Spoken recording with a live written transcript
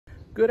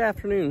Good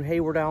afternoon,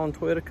 Hayward Allen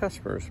Toyota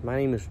customers. My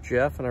name is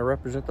Jeff and I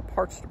represent the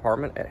parts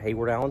department at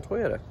Hayward Allen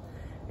Toyota.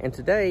 And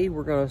today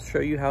we're going to show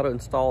you how to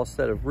install a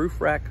set of roof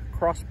rack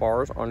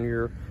crossbars on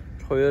your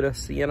Toyota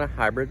Sienna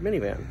hybrid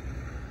minivan.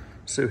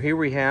 So here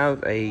we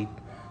have a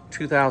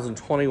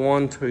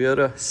 2021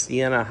 Toyota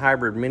Sienna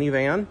hybrid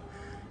minivan.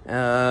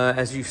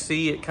 As you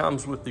see, it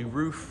comes with the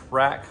roof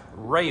rack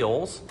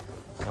rails,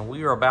 and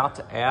we are about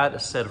to add a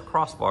set of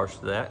crossbars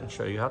to that and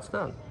show you how it's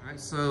done. All right,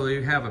 so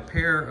you have a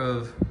pair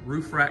of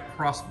roof rack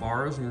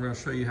crossbars, and we're going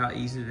to show you how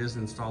easy it is to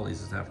install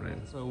these this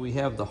afternoon. So we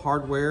have the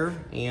hardware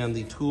and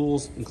the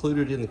tools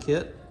included in the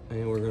kit,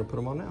 and we're going to put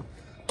them on now.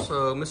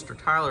 So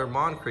Mr. Tyler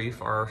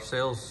Moncrief, our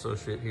sales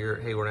associate here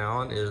at Hayward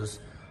Allen, is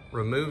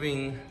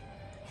removing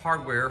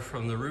hardware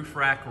from the roof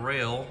rack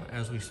rail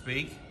as we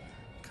speak.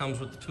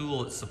 Comes with the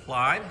tool that's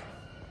supplied.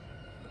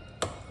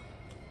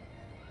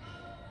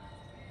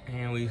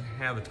 And we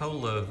have a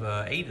total of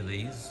 8 of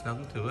these,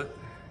 nothing to it.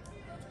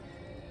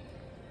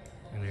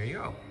 And there you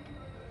go.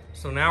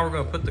 So now we're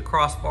going to put the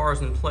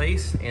crossbars in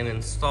place and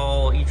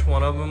install each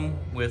one of them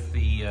with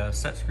the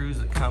set screws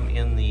that come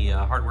in the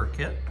hardware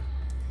kit.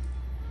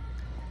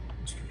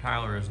 Mr.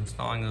 Tyler is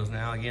installing those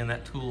now. Again,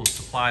 that tool is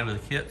supplied with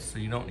the kit, so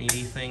you don't need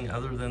anything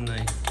other than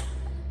the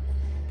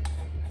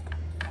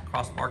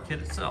crossbar kit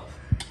itself.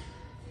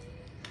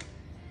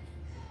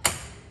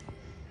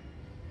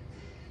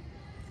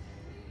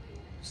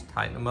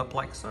 Tighten them up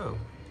like so.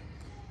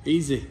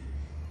 Easy.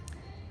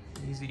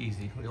 Easy,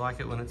 easy. We like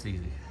it when it's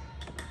easy.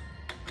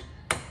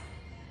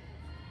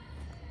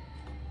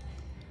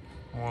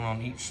 One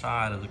on each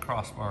side of the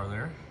crossbar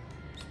there.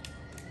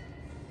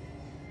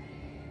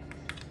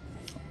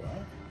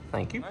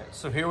 Thank you. All right,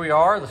 so here we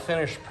are, the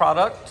finished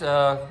product,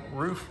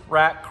 roof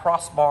rack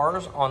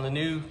crossbars on the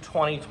new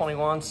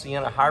 2021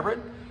 Sienna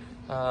Hybrid.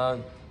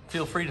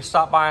 Feel free to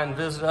stop by and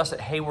visit us at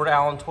Hayward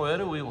Allen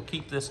Toyota. We will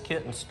keep this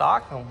kit in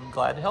stock and we'll be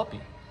glad to help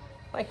you.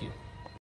 Thank you.